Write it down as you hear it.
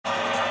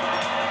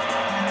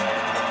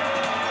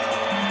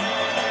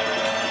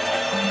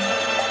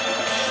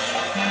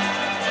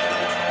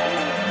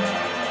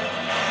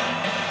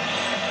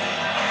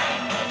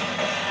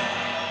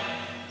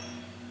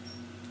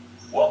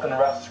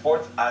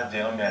I'm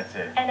Jalen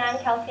Mante. And I'm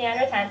Kelsey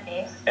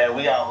Tanti. And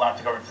we got a lot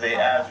to cover today,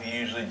 as we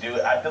usually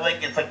do. I feel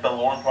like it's like the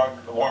Lorne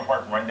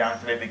Park rundown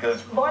today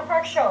because... Lorne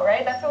Park show,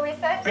 right? That's what we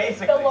said?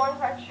 Basically. The Lorne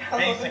Park show.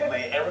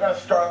 Basically. And we're going to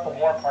start off the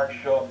Lorne Park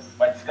show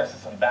by discussing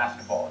some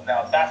basketball.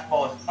 Now,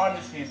 basketball is on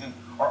the season,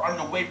 or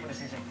underway for the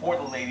season for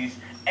the ladies,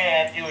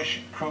 and it was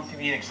proved to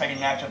be an exciting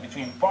matchup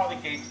between Father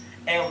Gates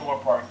and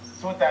Lorne Park.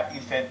 So with that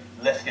being said,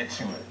 let's get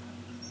to it.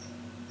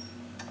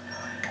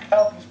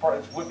 LP's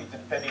partners would be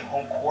defending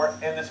home court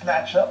in this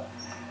matchup,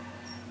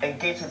 and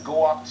Gates would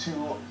go off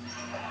to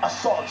a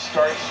solid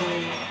start,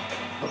 shooting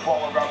the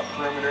ball around the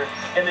perimeter,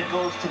 and it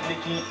goes to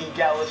Nikki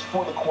Ylagan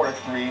for the corner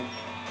three.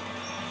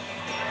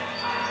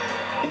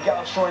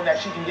 Ylagan showing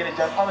that she can get it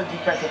done on the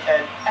defensive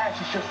end as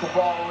she shifts the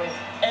ball away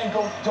and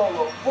goes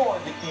dolo for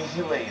the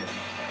easy lay-in.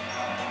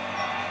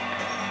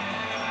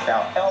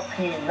 Now,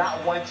 LP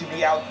not wanting to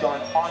be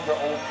outdone on their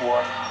own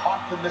floor,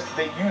 optimistic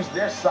they use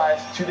their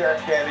size to their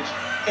advantage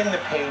in the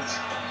paint,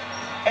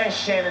 and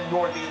Shannon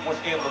Norby was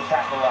able to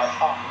capitalize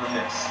off the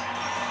miss.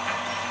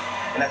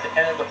 And at the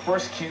end of the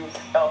first Q,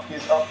 LP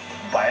is up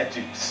by a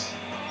deuce.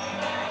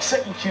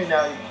 Second Q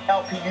now,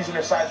 LP using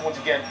her size once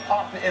again,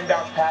 off the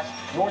inbound pass,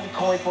 Norby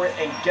calling for it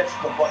and gets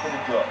the bucket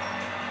to go.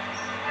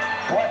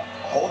 But,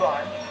 hold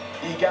on.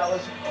 Ylagan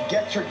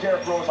gets her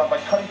Derrick Rose on by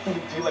cutting through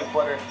the D like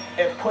butter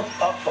and puts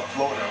up the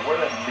floater. What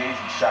an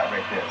amazing shot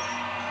right there.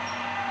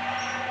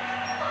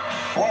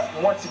 But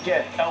once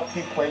again,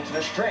 LP playing to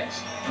their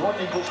strengths.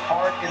 Norby goes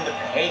hard in the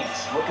paint.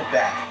 Look at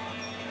that.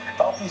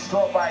 LP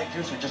still up by a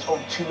deuce with just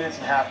over 2 minutes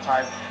and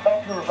halftime.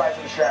 LP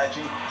revising the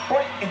strategy,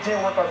 but it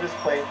didn't work on this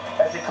play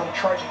as they come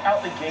charging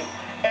out the gate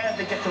and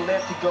they get to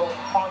live to go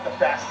on the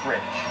fast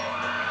break.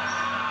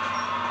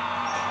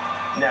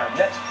 Now,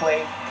 next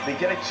play, they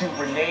get it to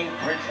Renee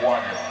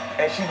Bridgewater,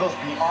 and she goes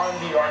beyond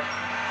the arc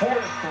for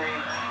the three,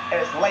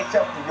 and it's lights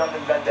out from Young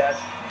and Dundas.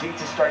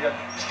 Gates is starting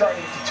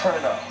to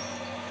turn up.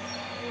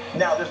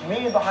 Now, there's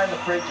meaning behind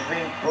the phrase, if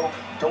it ain't broke,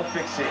 don't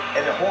fix it,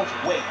 and it holds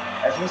weight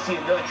as we see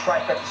another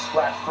trifecta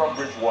splash from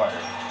Bridgewater.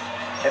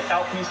 And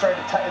LP starting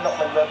to tighten up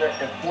like leather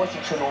and forcing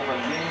turnover,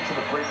 leading to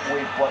the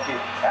breakaway bucket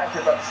as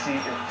you're about to see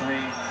in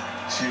 3,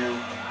 2,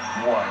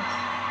 1.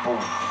 Boom.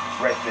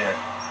 Right there.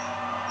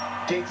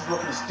 Gates is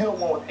looking to steal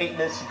one with 8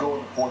 minutes to go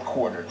in the fourth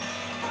quarter.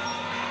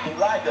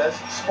 Ylagan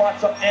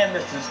spots up and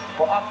misses,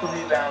 but off the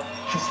rebound,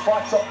 she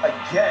spots up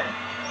again.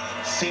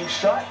 Same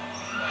shot,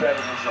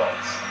 better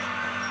results.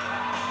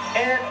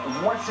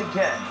 And once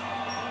again,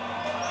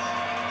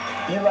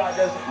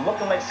 Ylagan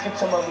looking like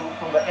Skitsamalu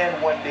from the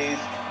N1 days.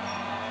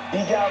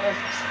 Ylagan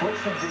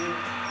splits the D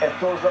and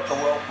throws up the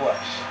well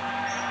flush.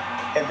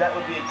 And that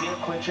would be a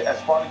game clincher as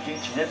Father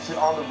Gates rips it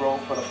on the road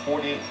for the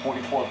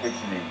 48-44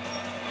 victory.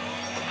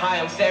 Hi,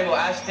 I'm Samuel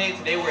Ashtate.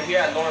 Today we're here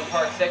at Lorne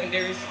Park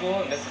Secondary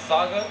School in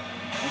Mississauga.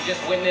 We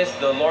just witnessed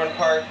the Lorne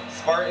Park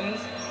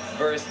Spartans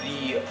versus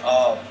the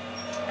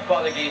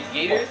Father Gates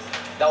Gators.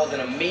 That was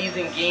an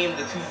amazing game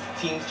the two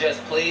teams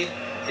just played.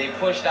 They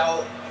pushed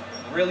out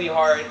really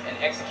hard and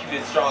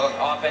executed strong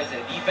offense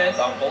and defense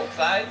on both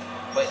sides.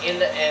 But in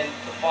the end,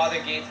 the Father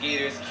Gates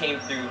Gators came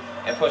through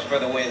and pushed for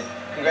the win.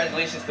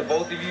 Congratulations to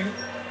both of you.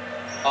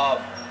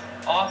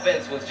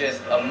 Offense was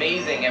just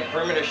amazing, and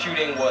perimeter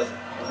shooting was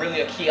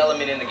really a key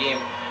element in the game.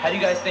 How do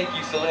you guys think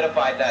you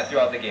solidified that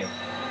throughout the game?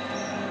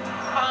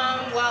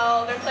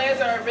 Well, their players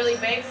are really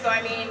big, so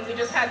I mean, we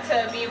just had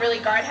to be really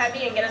guard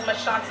heavy and get as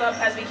much shots up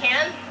as we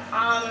can.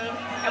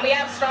 And we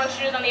have strong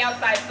shooters on the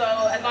outside, so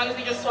as long as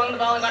we just swung the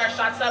ball and got our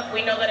shots up,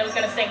 we know that it was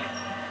going to sink.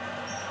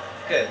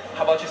 Good.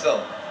 How about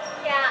yourself?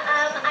 Yeah,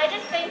 I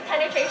just think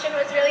penetration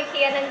was really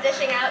key, and then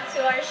dishing out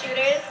to our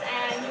shooters.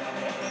 And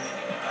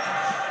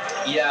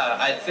yeah,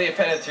 I'd say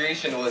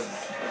penetration was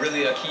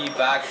really a key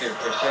factor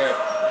for sure.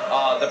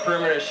 The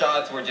perimeter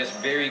shots were just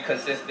very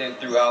consistent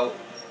throughout.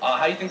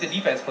 How do you think the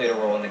defense played a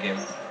role in the game?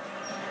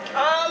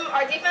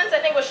 Our defense, I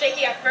think, was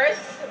shaky at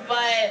first,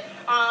 but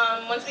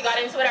once we got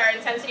into it, our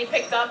intensity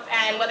picked up,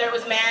 and whether it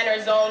was man or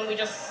zone, we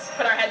just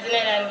put our heads in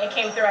it, and it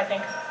came through, I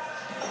think.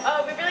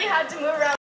 we really had to move around.